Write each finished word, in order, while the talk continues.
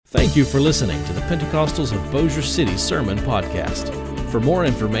Thank you for listening to the Pentecostals of Bossier City Sermon Podcast. For more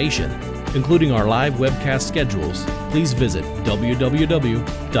information, including our live webcast schedules, please visit www.pobc.cc.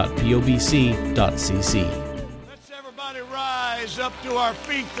 Let's everybody rise up to our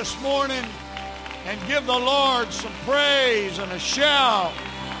feet this morning and give the Lord some praise and a shout.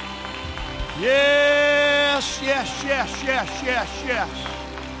 Yes, yes, yes, yes, yes, yes.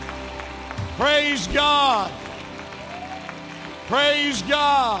 Praise God. Praise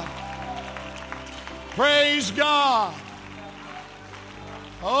God. Praise God.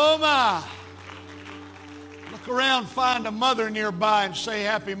 Oh my. Look around, find a mother nearby and say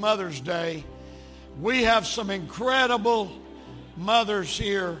Happy Mother's Day. We have some incredible mothers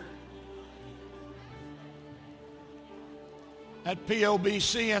here at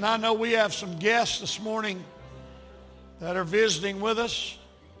POBC, and I know we have some guests this morning that are visiting with us.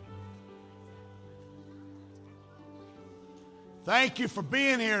 Thank you for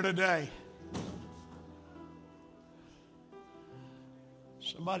being here today.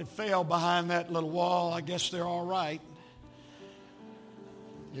 Somebody fell behind that little wall. I guess they're all right.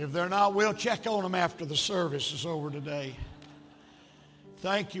 If they're not, we'll check on them after the service is over today.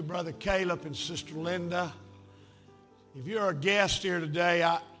 Thank you, Brother Caleb and Sister Linda. If you're a guest here today,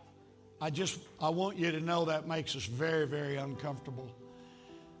 I want you to know that makes us very, very uncomfortable.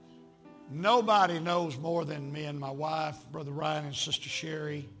 Nobody knows more than me and my wife, Brother Ryan and Sister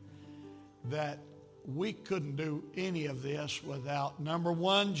Sherry, that we couldn't do any of this without, number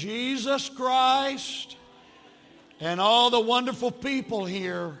one, Jesus Christ and all the wonderful people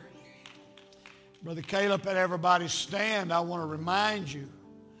here. Brother Caleb, at everybody stand, I want to remind you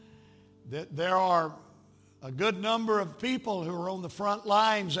that there are a good number of people who are on the front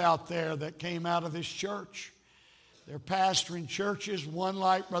lines out there that came out of this church. They're pastoring churches, one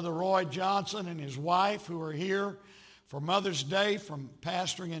like Brother Roy Johnson and his wife, who are here for Mother's Day from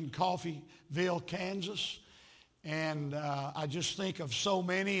pastoring in Coffeyville, Kansas. And I just think of so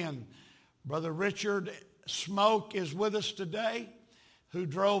many. And Brother Richard Smoke is with us today, who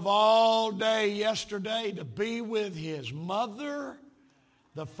drove all day yesterday to be with his mother.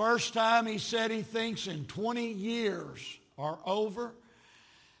 The first time he said he thinks in 20 years are over,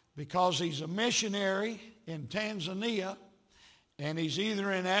 because he's a missionary in Tanzania, and he's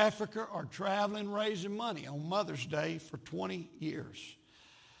either in Africa or traveling raising money on Mother's Day for 20 years.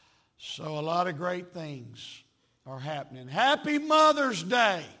 So a lot of great things are happening. Happy Mother's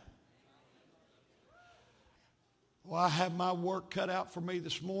Day. Well, I have my work cut out for me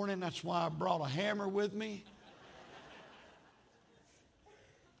this morning. That's why I brought a hammer with me.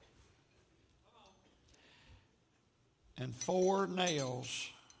 And 4 nails.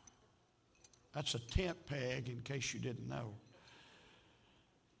 That's a tent peg, in case you didn't know.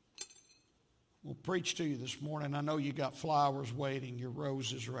 We'll preach to you this morning. I know you got flowers waiting. Your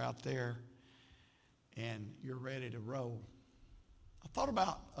roses are out there, and you're ready to roll. I thought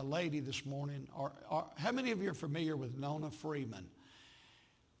about a lady this morning. How many of you are familiar with Nona Freeman?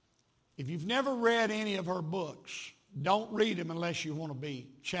 If you've never read any of her books, don't read them unless you want to be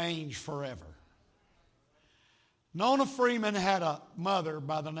changed forever. Nona Freeman had a mother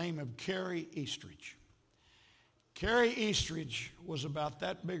by the name of Carrie Eastridge. Carrie Eastridge was about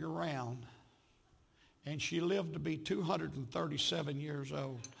that big around, and she lived to be 237 years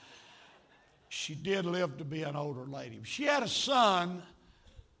old. She did live to be an older lady. She had a son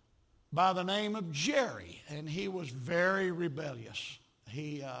by the name of Jerry, and he was very rebellious.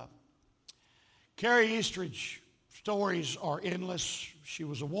 Carrie Eastridge's stories are endless. She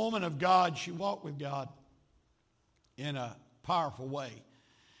was a woman of God. She walked with God in a powerful way.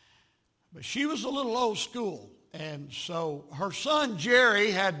 But she was a little old school. And so her son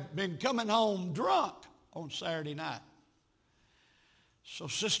Jerry had been coming home drunk on Saturday night. So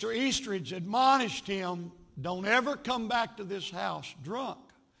Sister Eastridge admonished him, don't ever come back to this house drunk.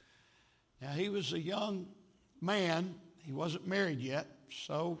 Now he was a young man. He wasn't married yet.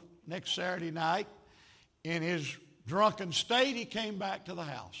 So next Saturday night, in his drunken state, he came back to the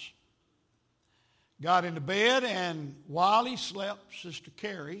house. Got into bed, and while he slept, Sister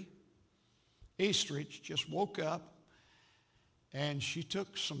Carrie Eastridge just woke up, and she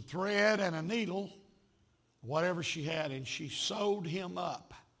took some thread and a needle, whatever she had, and she sewed him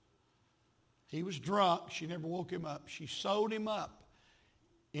up. He was drunk. She never woke him up. She sewed him up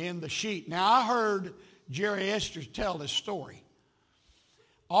in the sheet. Now, I heard Jerry Eastridge tell this story.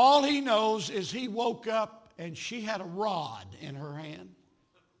 All he knows is he woke up, and she had a rod in her hand.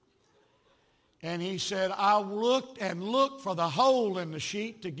 And he said, I looked and looked for the hole in the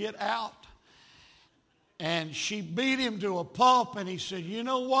sheet to get out. And she beat him to a pulp, and he said, you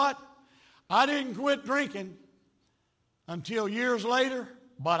know what? I didn't quit drinking until years later,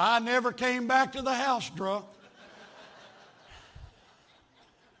 But I never came back to the house drunk.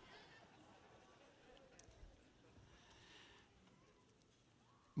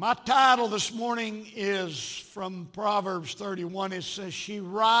 My title this morning is from Proverbs 31. It says, she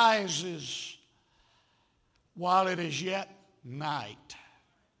rises while it is yet night.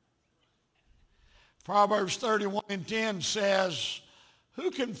 Proverbs 31:10 says, who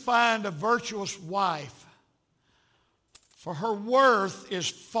can find a virtuous wife? For her worth is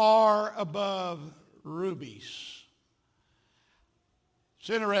far above rubies.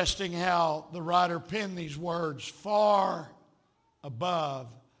 It's interesting how the writer penned these words, far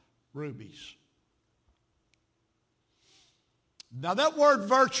above rubies. Now that word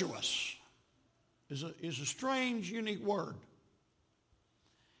virtuous is a strange, unique word.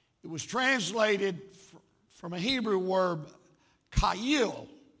 It was translated from a Hebrew word, kayil.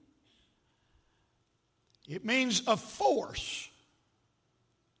 It means a force.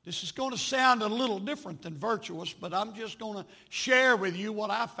 This is going to sound a little different than virtuous, but I'm just going to share with you what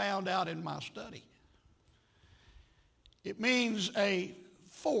I found out in my study. It means a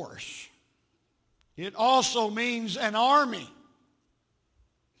force. It also means an army.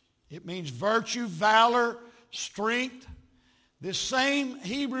 It means virtue, valor, strength. This same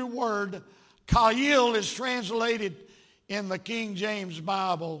Hebrew word, kayil, is translated in the King James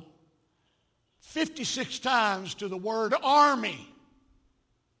Bible 56 times to the word army.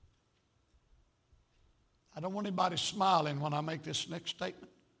 I don't want anybody smiling when I make this next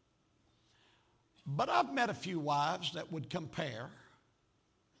statement. But I've met a few wives that would compare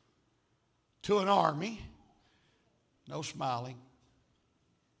to an army. No smiling.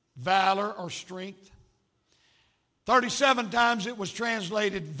 Valor or strength. 37 times it was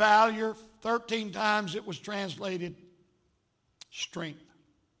translated valor. 13 times it was translated strength.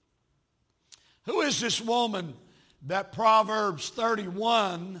 Who is this woman that Proverbs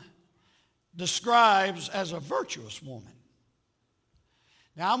 31 describes as a virtuous woman?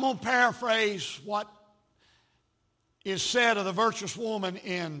 Now I'm going to paraphrase what is said of the virtuous woman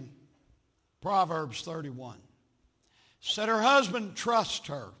in Proverbs 31. It said her husband trusts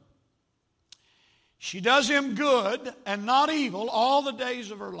her. She does him good and not evil all the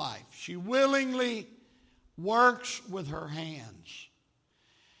days of her life. She willingly works with her hands.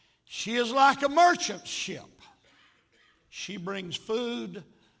 She is like a merchant ship. She brings food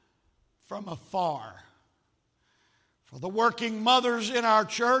from afar. For the working mothers in our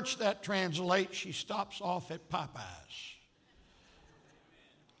church, that translates, she stops off at Popeyes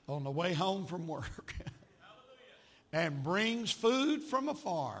on the way home from work and brings food from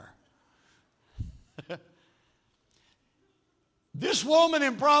afar. This woman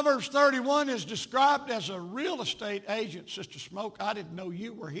in Proverbs 31 is described as a real estate agent. Sister Smoke, I didn't know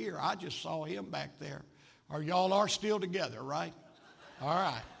you were here. I just saw him back there. Or y'all are still together, right? All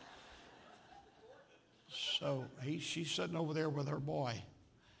right. So she's sitting over there with her boy.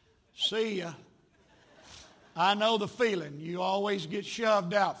 See ya. I know the feeling. You always get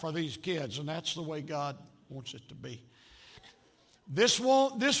shoved out for these kids, and that's the way God wants it to be. This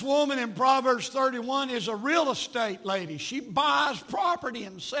woman in Proverbs 31 is a real estate lady. She buys property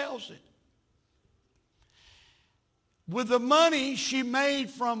and sells it. With the money she made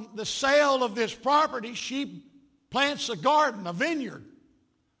from the sale of this property, she plants a garden, a vineyard.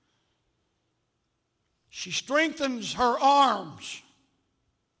 She strengthens her arms.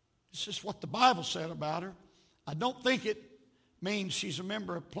 This is what the Bible said about her. I don't think it means she's a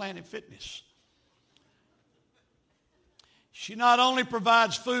member of Planet Fitness. She not only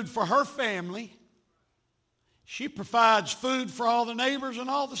provides food for her family, she provides food for all the neighbors and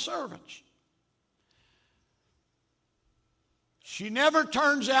all the servants. She never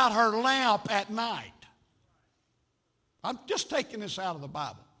turns out her lamp at night. I'm just taking this out of the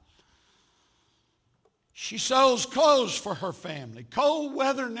Bible. She sews clothes for her family. Cold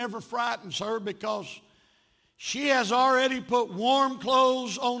weather never frightens her because she has already put warm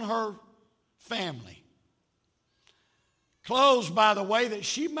clothes on her family. Clothes, by the way, that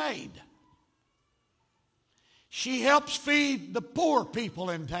she made. She helps feed the poor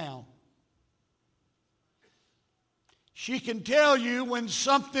people in town. She can tell you when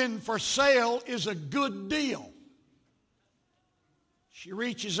something for sale is a good deal. She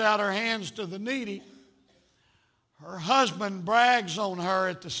reaches out her hands to the needy. Her husband brags on her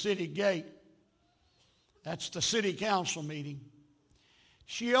at the city gate. That's the city council meeting.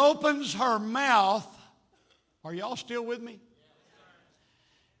 She opens her mouth. Are y'all still with me?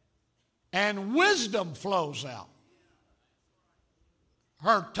 And wisdom flows out.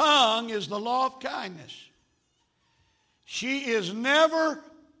 Her tongue is the law of kindness. She is never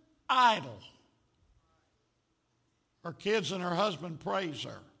idle. Her kids and her husband praise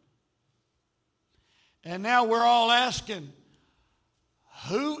her. And now we're all asking,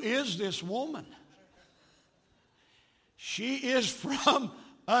 who is this woman? She is from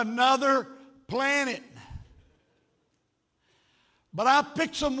another planet. But I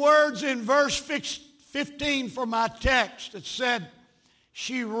picked some words in verse 15 for my text. It said,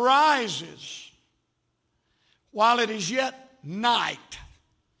 she rises while it is yet night.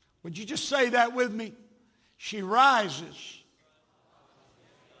 Would you just say that with me? She rises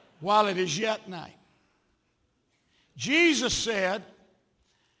while it is yet night. Jesus said,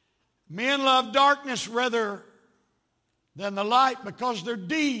 men love darkness rather than the light because their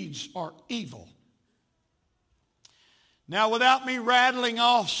deeds are evil. Now, without me rattling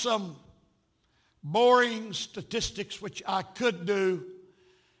off some boring statistics, which I could do,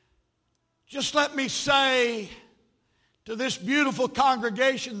 just let me say to this beautiful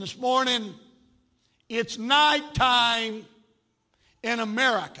congregation this morning, it's nighttime in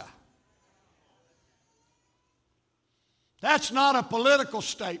America. That's not a political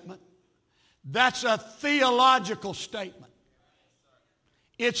statement. That's a theological statement.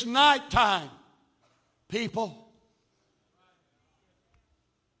 It's nighttime, people.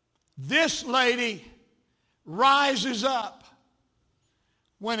 This lady rises up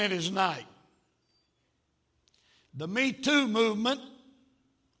when it is night. The Me Too movement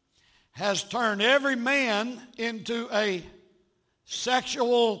has turned every man into a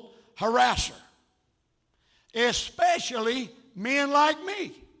sexual harasser, especially men like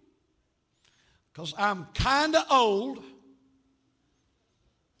me, because I'm kind of old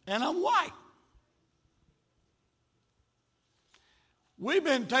and I'm white. We've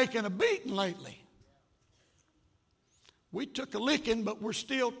been taking a beating lately. We took a licking, but we're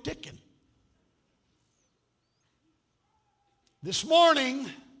still ticking. This morning,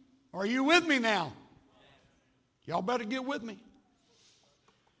 are you with me now? Y'all better get with me.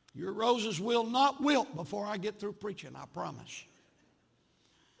 Your roses will not wilt before I get through preaching, I promise.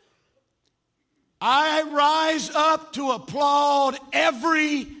 I rise up to applaud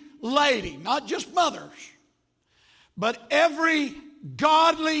every lady, not just mothers, but every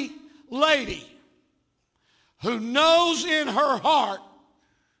godly lady who knows in her heart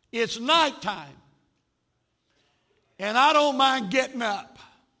it's nighttime. And I don't mind getting up.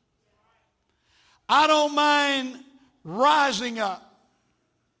 I don't mind rising up.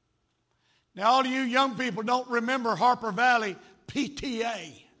 Now, all of you young people don't remember Harper Valley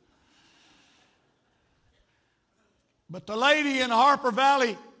PTA. But the lady in Harper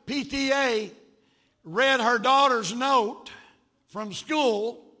Valley PTA read her daughter's note from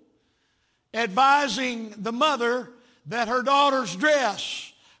school advising the mother that her daughter's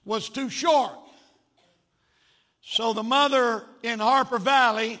dress was too short. So the mother in Harper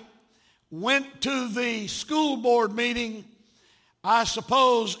Valley went to the school board meeting, I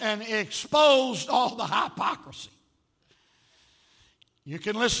suppose, and exposed all the hypocrisy. You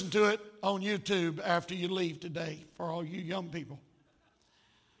can listen to it on YouTube after you leave today for all you young people.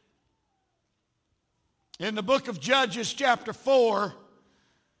 In the book of Judges chapter 4,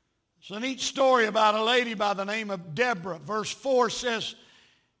 it's a neat story about a lady by the name of Deborah. Verse 4 says,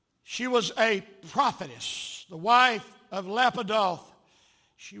 she was a prophetess, the wife of Lapidoth.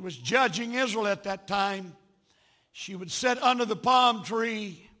 She was judging Israel at that time. She would sit under the palm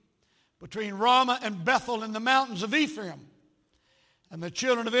tree between Ramah and Bethel in the mountains of Ephraim. And the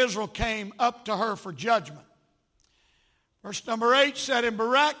children of Israel came up to her for judgment. Verse number 8 said, and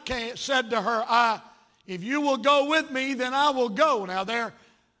Barak said to her, if you will go with me, then I will go. Now they're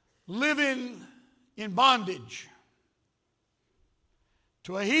living in bondage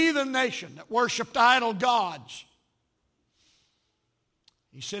to a heathen nation that worshiped idol gods.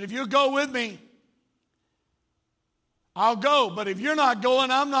 He said, if you go with me, I'll go. But if you're not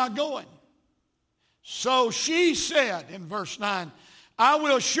going, I'm not going. So she said in verse 9, I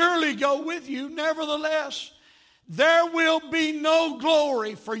will surely go with you. Nevertheless, there will be no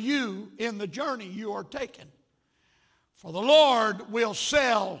glory for you in the journey you are taking. For the Lord will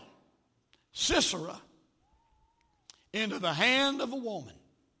sell Sisera into the hand of a woman.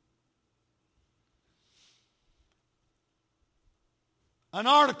 An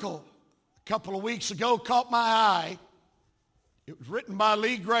article a couple of weeks ago caught my eye. It was written by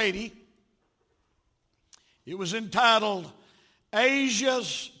Lee Grady. It was entitled,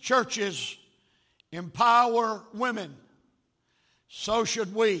 Asia's Churches Empower Women. So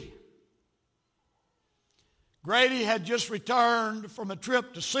should we. Grady had just returned from a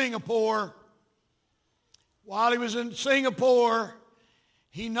trip to Singapore. While he was in Singapore,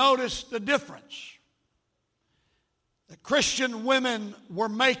 he noticed the difference that Christian women were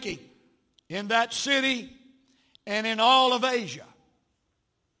making in that city and in all of Asia,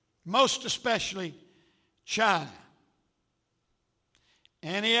 most especially China.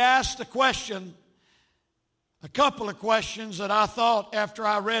 And he asked a couple of questions that I thought after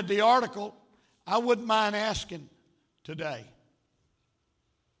I read the article I wouldn't mind asking today.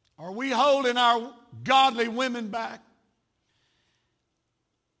 Are we holding our godly women back?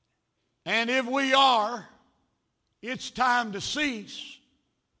 And if we are, it's time to cease.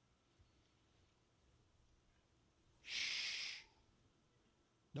 Shh.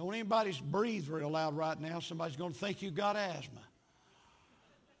 Don't anybody breathe real loud right now. Somebody's going to think you got asthma.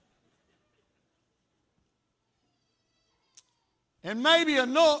 And maybe a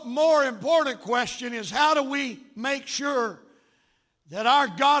more important question is, how do we make sure that our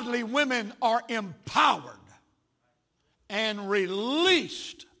godly women are empowered and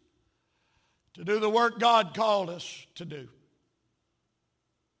released to do the work God called us to do?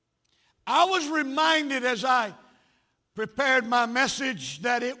 I was reminded as I prepared my message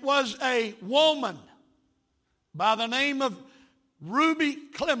that it was a woman by the name of Ruby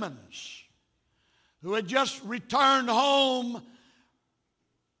Clemens who had just returned home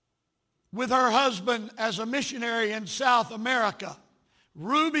with her husband as a missionary in South America.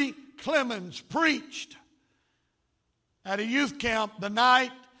 Ruby Clemens preached at a youth camp the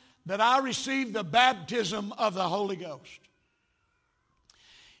night that I received the baptism of the Holy Ghost.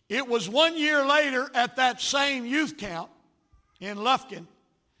 It was 1 year later at that same youth camp in Lufkin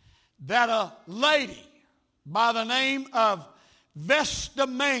that a lady by the name of Vesta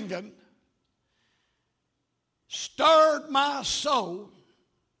Mangan stirred my soul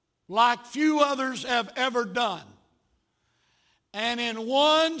like few others have ever done. And in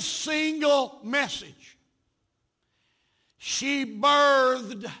one single message, she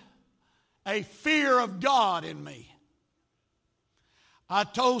birthed a fear of God in me. I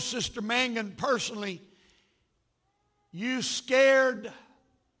told Sister Mangan personally, you scared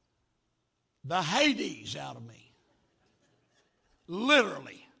the Hades out of me.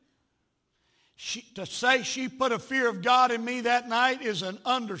 Literally. To say she put a fear of God in me that night is an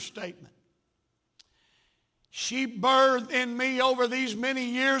understatement. She birthed in me over these many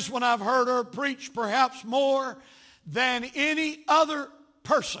years when I've heard her preach, perhaps more than any other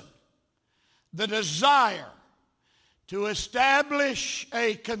person, the desire to establish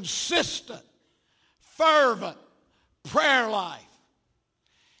a consistent, fervent prayer life.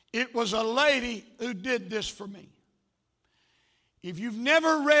 It was a lady who did this for me. If you've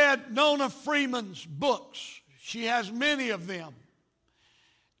never read Nona Freeman's books, she has many of them,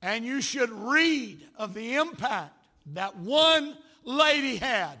 and you should read of the impact that one lady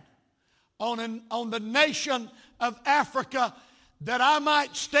had on the nation of Africa, that I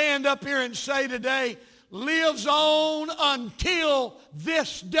might stand up here and say today lives on until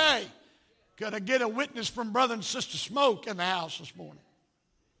this day. Could I get a witness from Brother and Sister Smoke in the house this morning?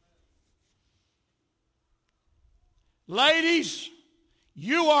 Ladies,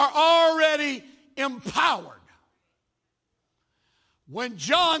 you are already empowered. When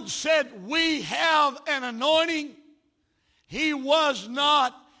John said we have an anointing, he was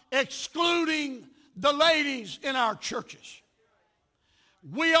not excluding the ladies in our churches.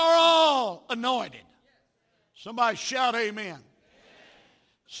 We are all anointed. Somebody shout amen.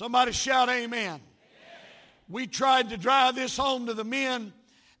 Somebody shout amen. We tried to drive this home to the men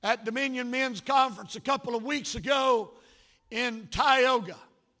at Dominion Men's Conference a couple of weeks ago in Tioga.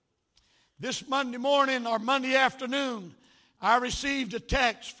 This Monday morning or Monday afternoon, I received a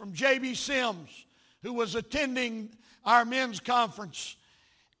text from J.B. Sims, who was attending our men's conference.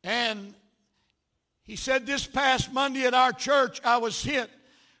 And he said, this past Monday at our church, I was hit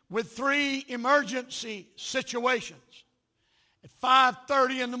with 3 emergency situations. At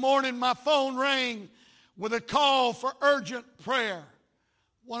 5:30 in the morning, my phone rang with a call for urgent prayer.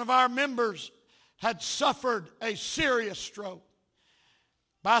 One of our members had suffered a serious stroke.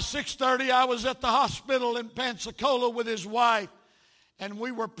 By 6:30, I was at the hospital in Pensacola with his wife, and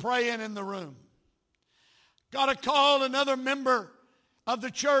we were praying in the room. Got a call, another member of the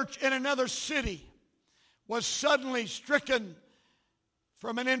church in another city was suddenly stricken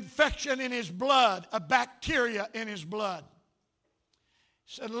from an infection in his blood, a bacteria in his blood.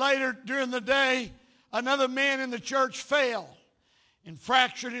 Said later during the day, another man in the church fell and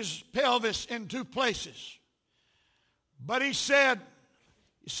fractured his pelvis in 2 places. But he said,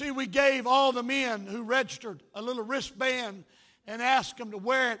 you see, we gave all the men who registered a little wristband and asked them to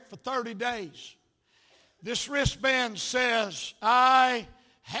wear it for 30 days. This wristband says, I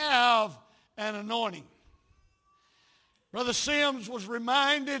have an anointing. Brother Sims was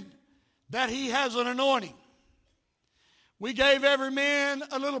reminded that he has an anointing. We gave every man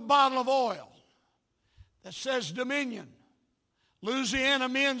a little bottle of oil. that says Dominion, Louisiana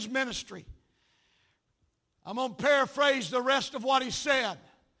Men's Ministry. I'm going to paraphrase the rest of what he said.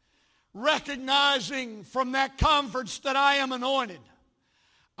 Recognizing from that conference that I am anointed,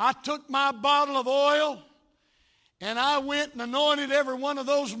 I took my bottle of oil and I went and anointed every one of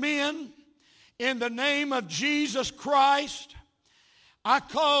those men in the name of Jesus Christ. I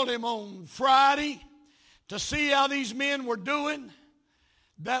called him on Friday to see how these men were doing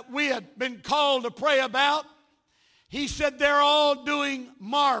that we had been called to pray about. He said they're all doing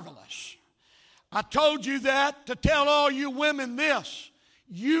marvelous. I told you that to tell all you women this.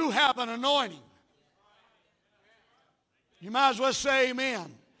 You have an anointing. You might as well say amen.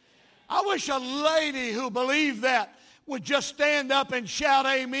 I wish a lady who believed that would just stand up and shout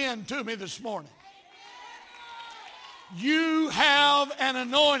amen to me this morning. You have an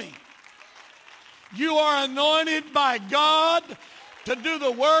anointing. You are anointed by God to do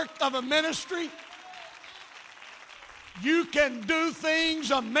the work of a ministry. You can do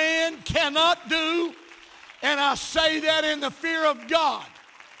things a man cannot do, and I say that in the fear of God.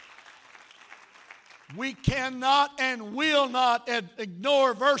 We cannot and will not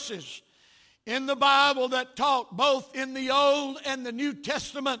ignore verses in the Bible that talk both in the Old and the New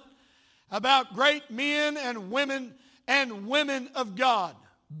Testament about great men and women of God.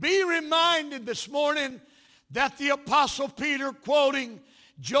 Be reminded this morning that the Apostle Peter, quoting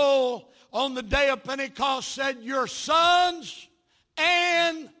Joel on the day of Pentecost, said, your sons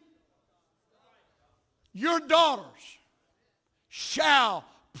and your daughters shall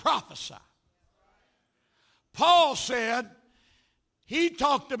prophesy. Paul said, he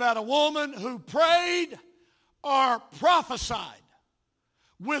talked about a woman who prayed or prophesied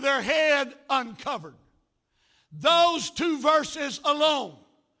with her head uncovered. Those two verses alone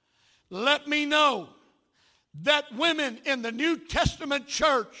let me know that women in the New Testament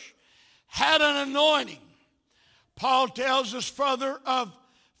church had an anointing. Paul tells us further of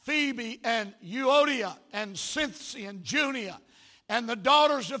Phoebe and Euodia and Syntyche and Junia and the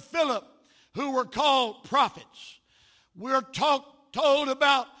daughters of Philip who were called prophets. We're told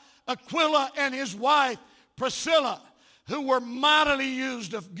about Aquila and his wife Priscilla, who were mightily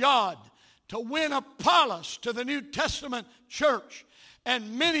used of God to win Apollos to the New Testament church.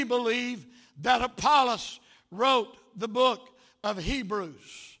 And many believe that Apollos wrote the book of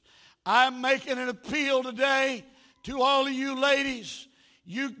Hebrews. I'm making an appeal today to all of you ladies,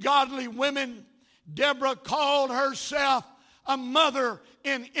 you godly women. Deborah called herself a mother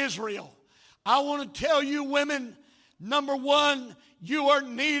in Israel. I want to tell you women, number one, you are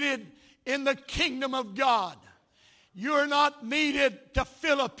needed in the kingdom of God. You are not needed to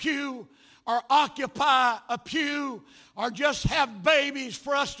fill a pew or occupy a pew or just have babies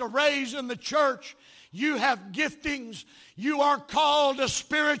for us to raise in the church. You have giftings. You are called to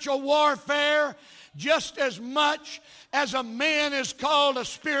spiritual warfare just as much as a man is called to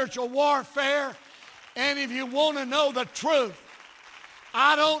spiritual warfare. And if you want to know the truth,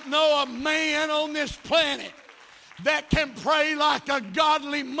 I don't know a man on this planet that can pray like a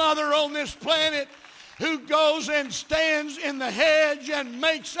godly mother on this planet who goes and stands in the hedge and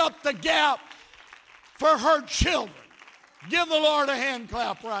makes up the gap for her children. Give the Lord a hand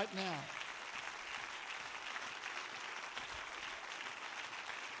clap right now.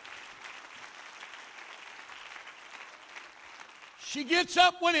 She gets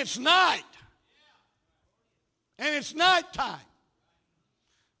up when it's night. And it's nighttime.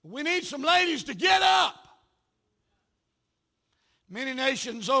 We need some ladies to get up. Many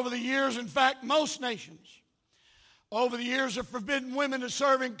nations over the years, in fact, most nations over the years have forbidden women to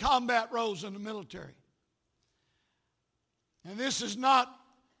serve in combat roles in the military. And this is not,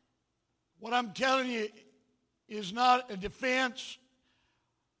 what I'm telling you, is not a defense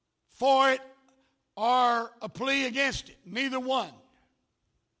for it or a plea against it. Neither one.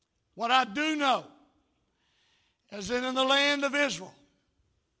 What I do know is that in the land of Israel,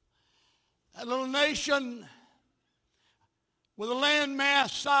 that little nation with a land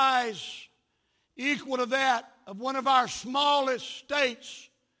mass size equal to that of one of our smallest states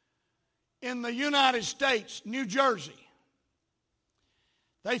in the United States, New Jersey,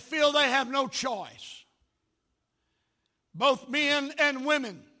 they feel they have no choice. Both men and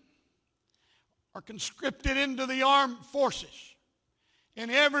women are conscripted into the armed forces, and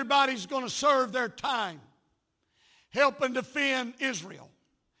everybody's going to serve their time helping defend Israel.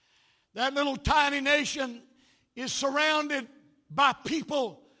 That little tiny nation is surrounded by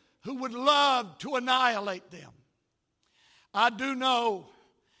people who would love to annihilate them. I do know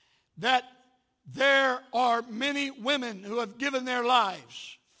that there are many women who have given their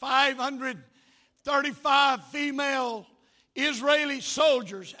lives. 535 female Israeli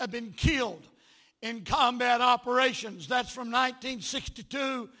soldiers have been killed in combat operations. That's from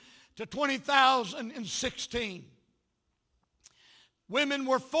 1962 to 2016. Women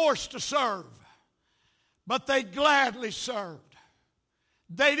were forced to serve, but they gladly served.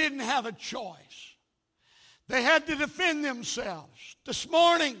 They didn't have a choice. They had to defend themselves. This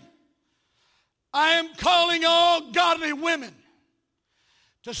morning, I am calling all godly women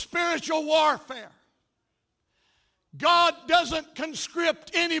to spiritual warfare. God doesn't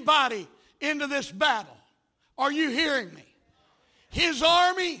conscript anybody into this battle. Are you hearing me? His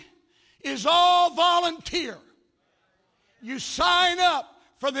army is all volunteer. You sign up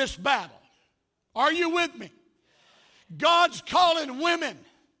for this battle. Are you with me? God's calling women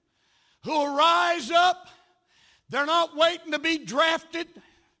who will rise up. They're not waiting to be drafted.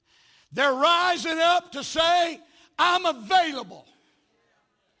 They're rising up to say, I'm available.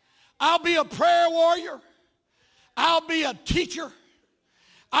 I'll be a prayer warrior. I'll be a teacher.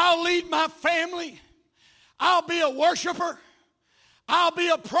 I'll lead my family. I'll be a worshiper. I'll be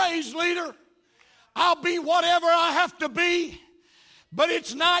a praise leader. I'll be whatever I have to be. But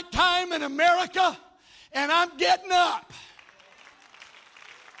it's nighttime in America, and I'm getting up.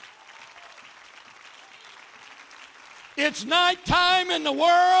 It's nighttime in the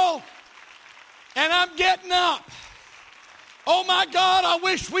world, and I'm getting up. Oh my God, I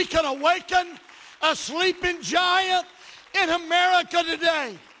wish we could awaken a sleeping giant in America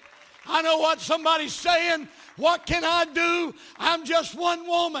today. I know what somebody's saying. What can I do? I'm just one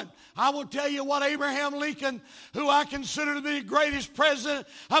woman. I will tell you what Abraham Lincoln, who I consider to be the greatest president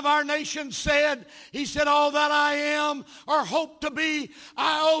of our nation, said. He said, all that I am or hope to be,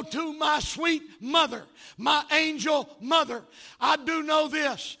 I owe to my sweet mother, my angel mother. I do know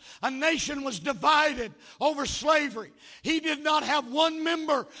this. A nation was divided over slavery. He did not have one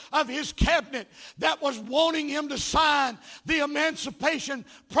member of his cabinet that was wanting him to sign the Emancipation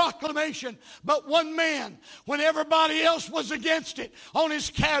Proclamation. But one man, when everybody else was against it on his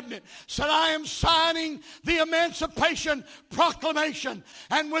cabinet, said, I am signing the Emancipation Proclamation.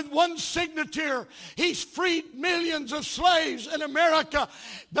 And with one signature, he's freed millions of slaves in America.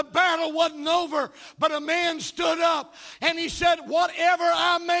 The battle wasn't over, but a man stood up and he said, whatever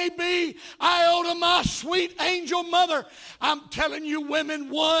I may be, I owe to my sweet angel mother. I'm telling you, women,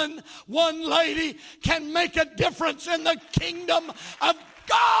 one lady can make a difference in the kingdom of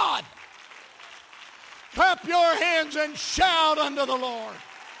God. Clap your hands and shout unto the Lord.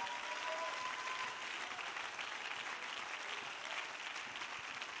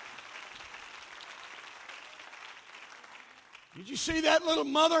 Did you see that little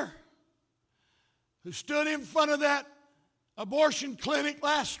mother who stood in front of that abortion clinic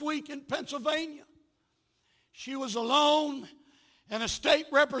last week in Pennsylvania? She was alone, and a state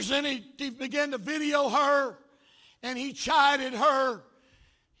representative began to video her, and he chided her.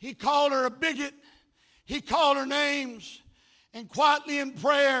 He called her a bigot. He called her names, and quietly in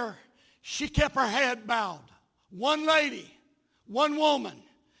prayer, she kept her head bowed. One lady, one woman.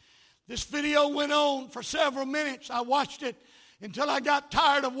 This video went on for several minutes. I watched it until I got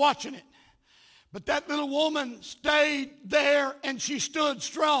tired of watching it. But that little woman stayed there, and she stood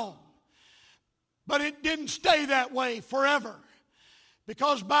strong. But it didn't stay that way forever,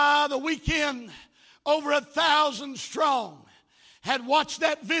 because by the weekend, over 1,000 strong had watched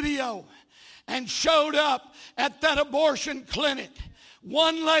that video and showed up at that abortion clinic.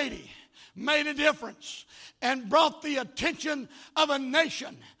 One lady made a difference and brought the attention of a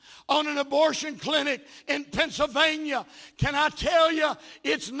nation on an abortion clinic in Pennsylvania. Can I tell you,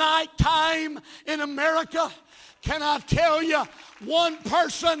 it's nighttime in America? Can I tell you, one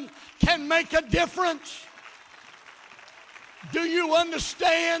person can make a difference? Do you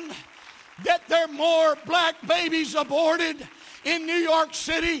understand that there are more black babies aborted in New York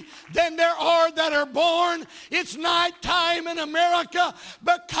City than there are that are born? It's nighttime in America,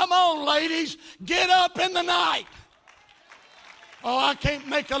 but come on, ladies, get up in the night. Oh, I can't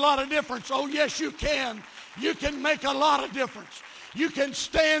make a lot of difference. Oh, yes, you can. You can make a lot of difference. You can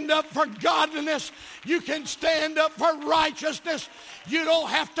stand up for godliness. You can stand up for righteousness. You don't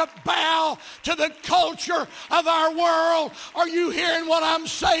have to bow to the culture of our world. Are you hearing what I'm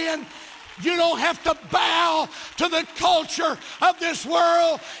saying? You don't have to bow to the culture of this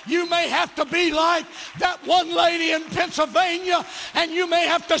world. You may have to be like that one lady in Pennsylvania, and you may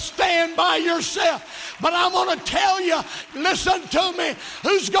have to stand by yourself. But I'm going to tell you, listen to me,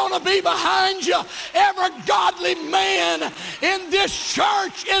 who's going to be behind you? Every godly man in this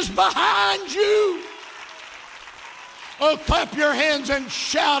church is behind you. Oh, clap your hands and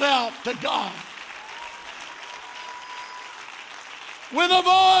shout out to God with a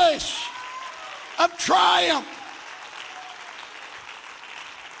voice of triumph.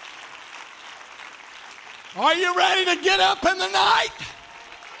 Are you ready to get up in the night?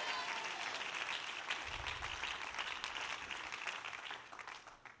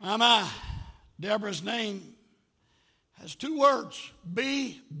 Deborah's name has two words,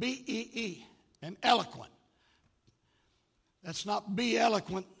 B-E-E, and eloquent. That's not be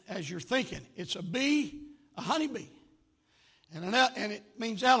eloquent as you're thinking. It's a bee, a honeybee, and it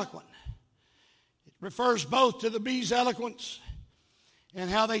means eloquent. It refers both to the bee's eloquence and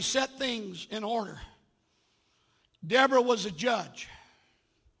how they set things in order. Deborah was a judge.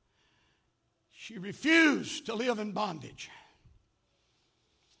 She refused to live in bondage.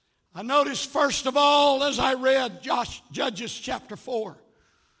 I noticed, first of all, as I read Judges chapter 4,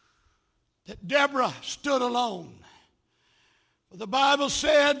 that Deborah stood alone. The Bible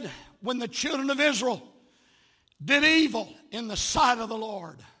said when the children of Israel did evil in the sight of the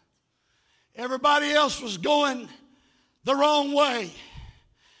Lord, everybody else was going the wrong way.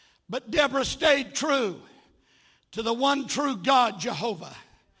 But Deborah stayed true to the one true God, Jehovah.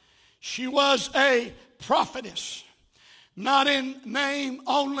 She was a prophetess, not in name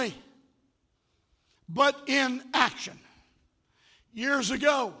only, but in action. Years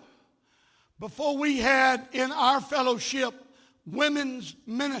ago, before we had in our fellowship women's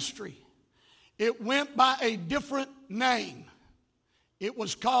ministry, it went by a different name. It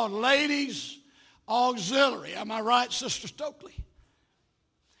was called Ladies Auxiliary. Am I right, Sister Stokely?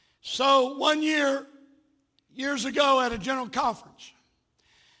 So years ago at a general conference,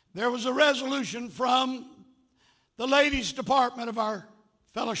 there was a resolution from the ladies department of our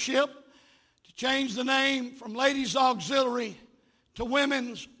fellowship to change the name from Ladies Auxiliary to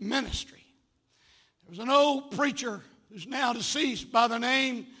Women's Ministry. There was an old preacher who's now deceased by the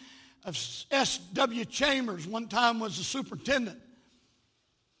name of S.W. Chambers, one time was the superintendent.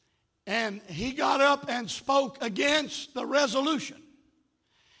 And he got up and spoke against the resolution.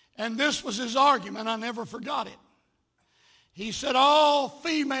 And this was his argument. I never forgot it. He said, all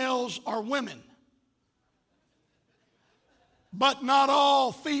females are women, but not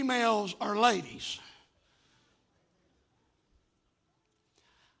all females are ladies.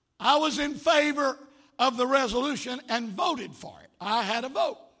 I was in favor of the resolution and voted for it. I had a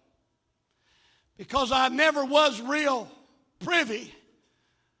vote because I never was real privy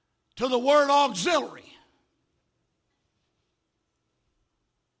to the word auxiliary.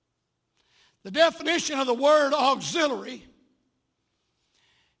 The definition of the word auxiliary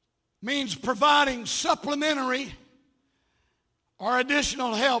means providing supplementary or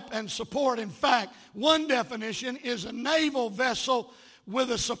additional help and support. In fact, one definition is a naval vessel with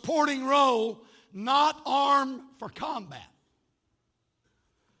a supporting role, not armed for combat.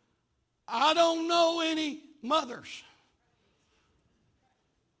 I don't know any mothers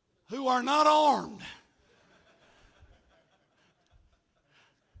who are not armed.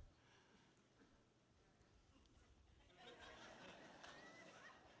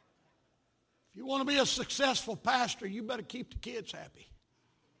 If you want to be a successful pastor, you better keep the kids happy.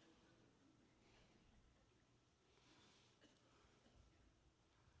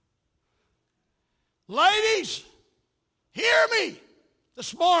 Ladies, hear me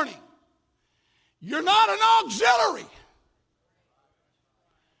this morning. You're not an auxiliary.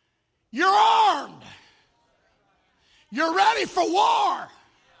 You're armed. You're ready for war.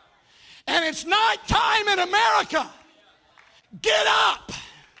 And it's nighttime in America. Get up.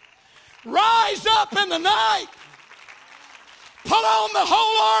 Rise up in the night. Put on the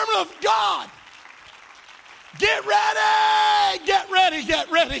whole armor of God. Get ready. Get ready.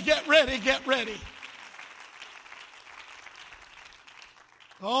 Get ready. Get ready. Get ready.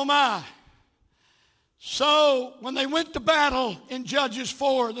 Oh my. So when they went to battle in Judges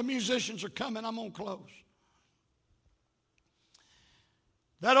 4, the musicians are coming. I'm going to close.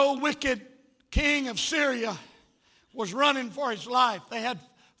 That old wicked king of Syria was running for his life. They had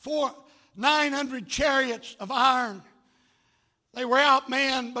 900 chariots of iron. They were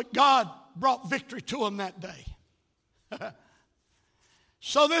outmanned, but God brought victory to them that day.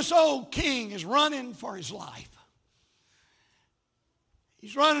 So this old king is running for his life.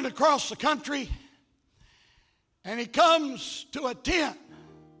 He's running across the country, and he comes to a tent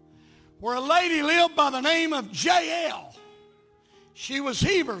where a lady lived by the name of Jael. She was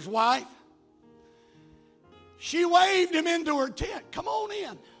Heber's wife. She waved him into her tent. Come on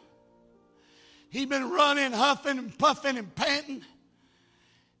in. He'd been running, huffing and puffing and panting.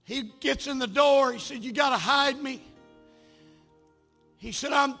 He gets in the door. He said, you got to hide me. He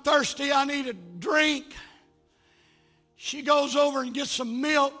said, I'm thirsty. I need a drink. She goes over and gets some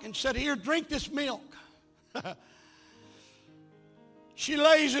milk and said, here, drink this milk. She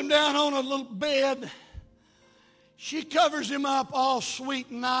lays him down on a little bed. She covers him up all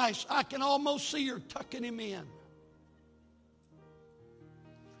sweet and nice. I can almost see her tucking him in.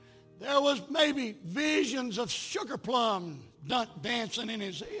 There was maybe visions of sugar plum dancing in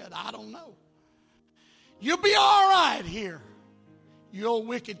his head. I don't know. You'll be all right here, you old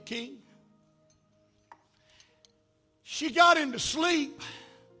wicked king. She got him to sleep.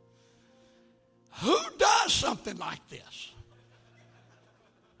 Who does something like this?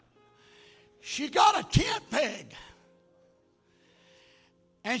 She got a tent peg.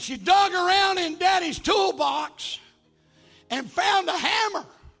 And she dug around in Daddy's toolbox and found a hammer.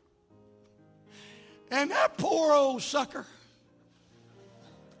 And that poor old sucker,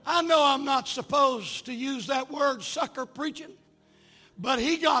 I know I'm not supposed to use that word, sucker preaching, but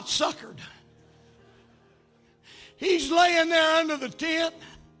he got suckered. He's laying there under the tent.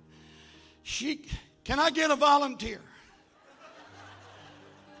 Can I get a volunteer?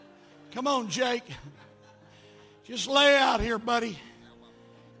 Come on, Jake. Just lay out here, buddy.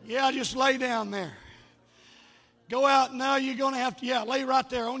 Yeah, just lay down there. Go out. Now you're going to have to, lay right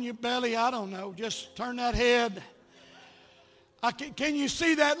there on your belly. I don't know. Just turn that head. Can you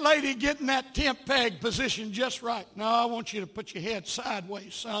see that lady getting that tent peg position just right? No, I want you to put your head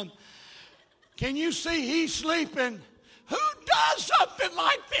sideways, son. Can you see he's sleeping? Who does something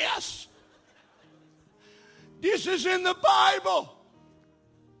like this? This is in the Bible.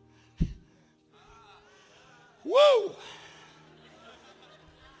 Woo!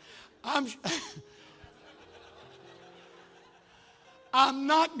 I'm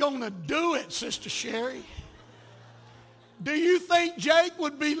not going to do it, Sister Sherry. Do you think Jake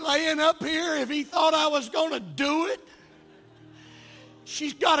would be laying up here if he thought I was going to do it?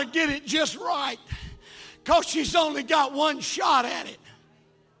 She's got to get it just right, because she's only got one shot at it.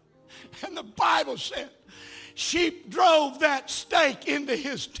 And the Bible said she drove that stake into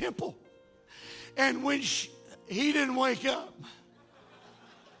his temple. And when he didn't wake up,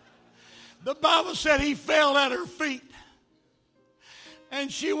 the Bible said he fell at her feet.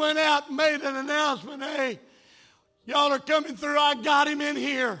 And she went out and made an announcement. Hey, y'all are coming through. I got him in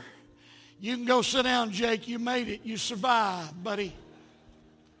here. You can go sit down, Jake. You made it. You survived, buddy.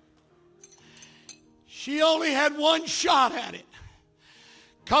 She only had one shot at it.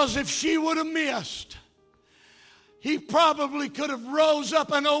 Because if she would have missed, he probably could have rose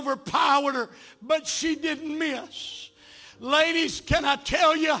up and overpowered her. But she didn't miss. Ladies, can I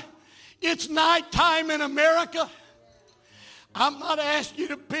tell you, it's nighttime in America. I'm not asking you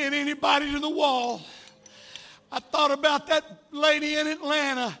to pin anybody to the wall. I thought about that lady in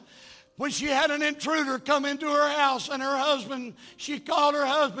Atlanta when she had an intruder come into her house, and her husband, she called her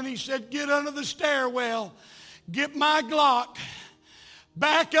husband. He said, get under the stairwell, get my Glock,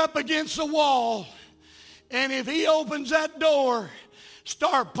 back up against the wall, and if he opens that door,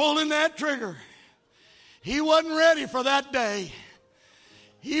 start pulling that trigger. He wasn't ready for that day.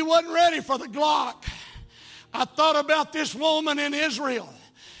 He wasn't ready for the Glock. I thought about this woman in Israel.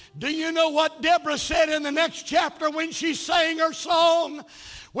 Do you know what Deborah said in the next chapter when she sang her song?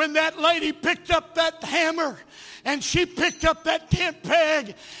 When that lady picked up that hammer and she picked up that tent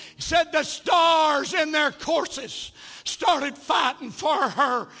peg, said the stars in their courses started fighting for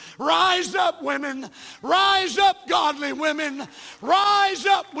her. Rise up, women. Rise up, godly women. Rise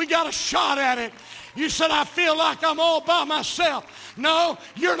up. We got a shot at it. You said, I feel like I'm all by myself. No,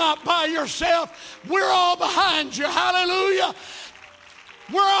 you're not by yourself. We're all behind you. Hallelujah.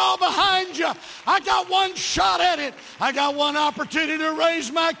 We're all behind you. I got one shot at it. I got one opportunity to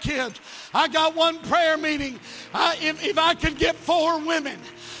raise my kids. I got one prayer meeting. If I could get 4 women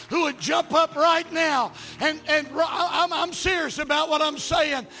who would jump up right now, and I'm serious about what I'm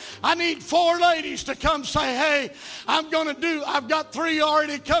saying. I need 4 ladies to come say, hey, I've got 3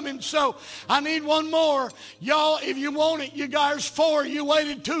 already coming, so I need one more. Y'all, if you want it, you guys 4, you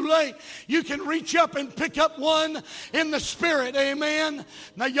waited too late. You can reach up and pick up one in the spirit, amen?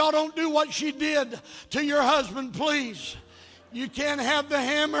 Now, y'all don't do what she did to your husband, please. You can't have the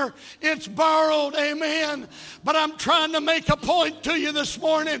hammer. It's borrowed, amen. But I'm trying to make a point to you this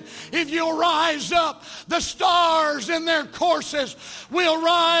morning. If you'll rise up, the stars in their courses will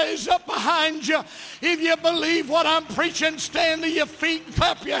rise up behind you. If you believe what I'm preaching, stand to your feet and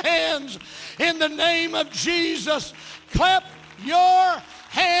clap your hands. In the name of Jesus, clap your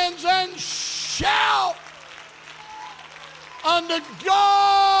hands and shout unto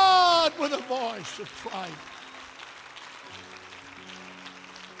God with a voice of triumph.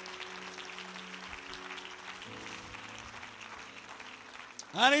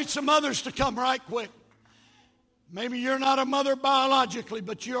 I need some mothers to come right quick. Maybe you're not a mother biologically,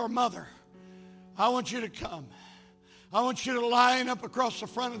 but you're a mother. I want you to come. I want you to line up across the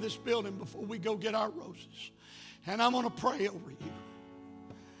front of this building before we go get our roses. And I'm going to pray over you.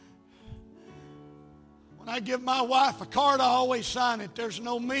 When I give my wife a card, I always sign it, "There's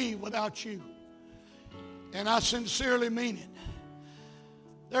no me without you." And I sincerely mean it.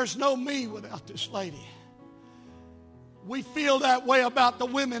 There's no me without this lady. We feel that way about the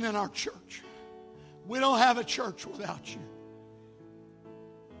women in our church. We don't have a church without you.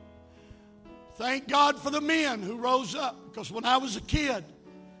 Thank God for the men who rose up, because when I was a kid,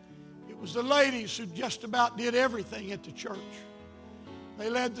 it was the ladies who just about did everything at the church. They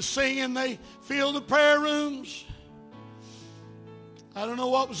led the singing, they filled the prayer rooms. I don't know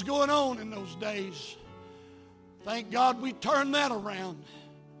what was going on in those days. Thank God we turned that around.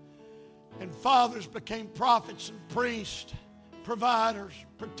 And fathers became prophets and priests, providers,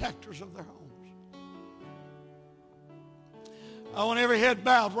 protectors of their homes. I want every head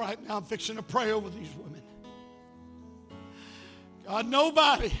bowed right now. I'm fixing to pray over these women. God,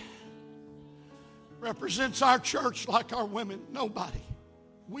 nobody represents our church like our women. Nobody.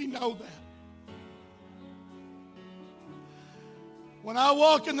 We know that. When I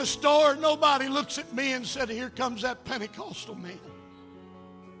walk in the store, nobody looks at me and said, "Here comes that Pentecostal man."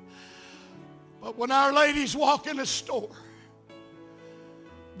 But when our ladies walk in the store,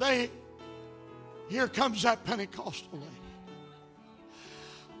 here comes that Pentecostal lady.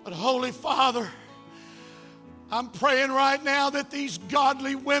 But Holy Father, I'm praying right now that these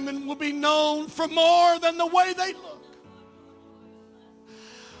godly women will be known for more than the way they look.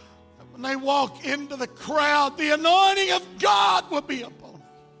 That when they walk into the crowd, the anointing of God will be upon them.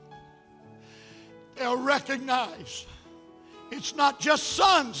 They'll recognize it's not just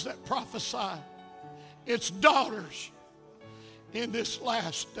sons that prophesy. It's daughters in this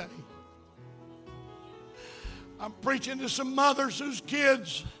last day. I'm preaching to some mothers whose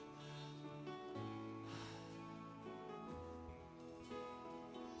kids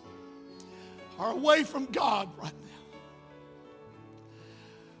are away from God right now.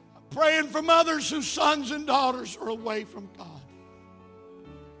 I'm praying for mothers whose sons and daughters are away from God.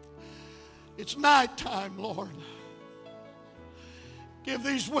 It's nighttime, Lord. Give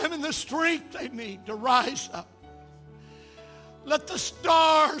these women the strength they need to rise up. Let the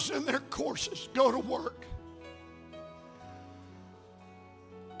stars in their courses go to work.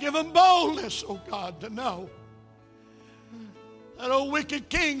 Give them boldness, oh God, to know that old wicked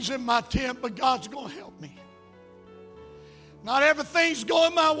king's in my tent, but God's going to help me. Not everything's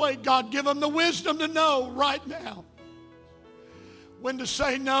going my way. God, give them the wisdom to know right now when to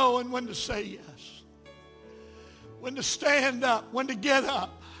say no and when to say yes. When to stand up, when to get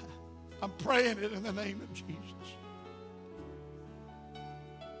up. I'm praying it in the name of Jesus.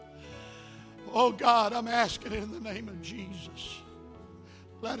 Oh God, I'm asking it in the name of Jesus.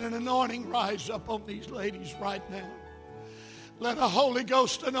 Let an anointing rise up on these ladies right now. Let a Holy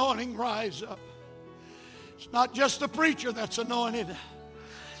Ghost anointing rise up. It's not just the preacher that's anointed.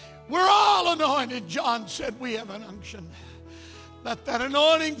 We're all anointed. John said we have an unction. Let that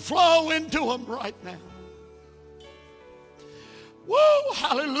anointing flow into them right now. Woo,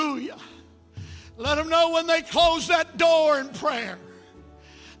 hallelujah. Let them know when they close that door in prayer,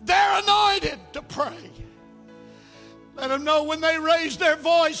 they're anointed to pray. Let them know when they raise their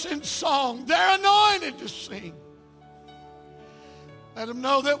voice in song, they're anointed to sing. Let them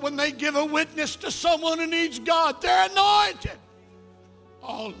know that when they give a witness to someone who needs God, they're anointed.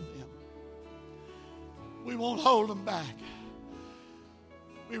 All of them. We won't hold them back.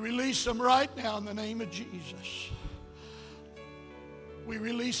 We release them right now in the name of Jesus. We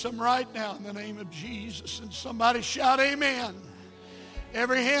release them right now in the name of Jesus. And somebody shout amen.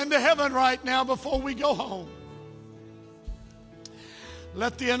 Every hand to heaven right now before we go home.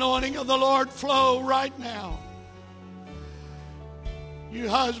 Let the anointing of the Lord flow right now. You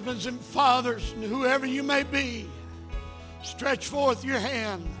husbands and fathers, and whoever you may be, stretch forth your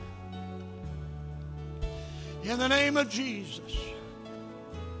hand. In the name of Jesus.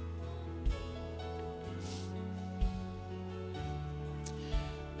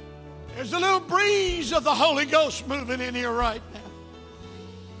 There's a little breeze of the Holy Ghost moving in here right now.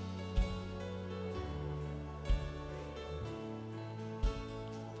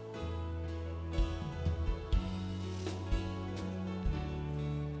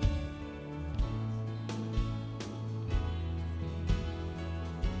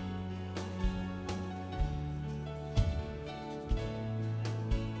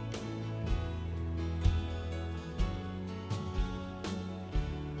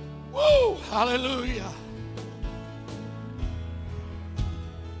 Hallelujah.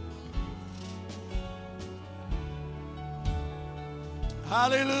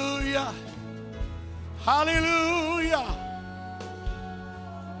 Hallelujah. Hallelujah.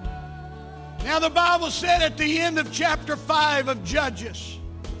 Now the Bible said at the end of chapter 5 of Judges,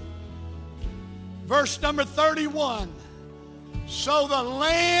 verse number 31, so the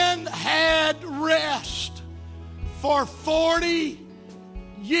land had rest for 40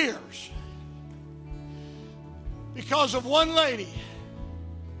 years because of one lady,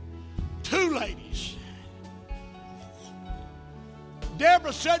 two ladies.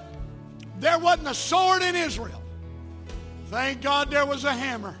 Deborah said there wasn't a sword in Israel. Thank God there was a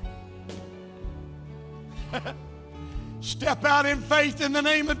hammer. Step out in faith in the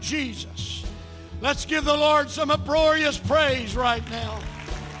name of Jesus. Let's give the Lord some uproarious praise right now.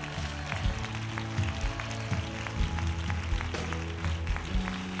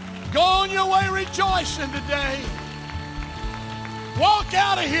 Go on your way rejoicing today. Walk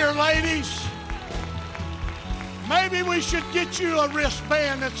out of here, ladies. Maybe we should get you a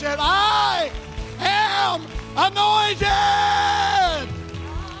wristband that said, I am anointed.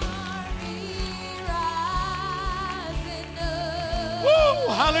 Woo,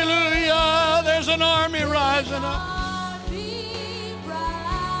 hallelujah. There's an army rising up.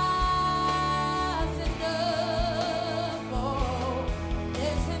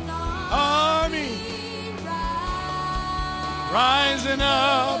 Army rising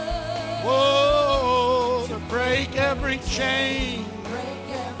up. Whoa, to break every chain. Break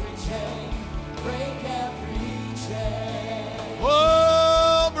every chain. Break every chain.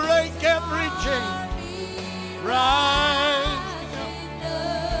 Whoa, break every chain. Rise.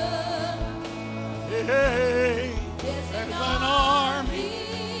 Hey, there's an army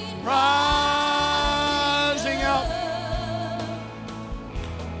rising up.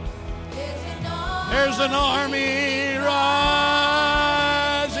 There's an army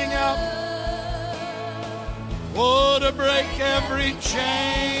rising up. Oh, to break every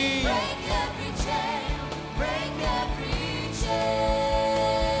chain. Break every chain. Break every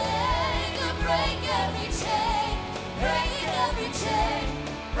chain. To break every chain. Break every chain.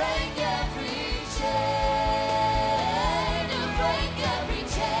 Break every chain. To break every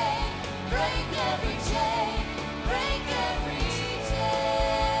chain. Break every chain. Break every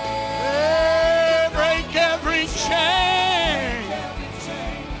chain. Hey, break every chain.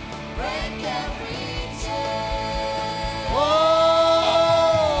 Break every chain. Oh,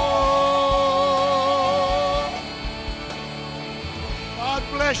 God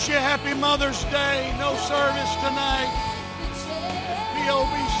bless you. Happy Mother's Day. No service tonight.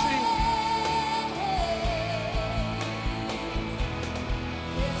 POBC.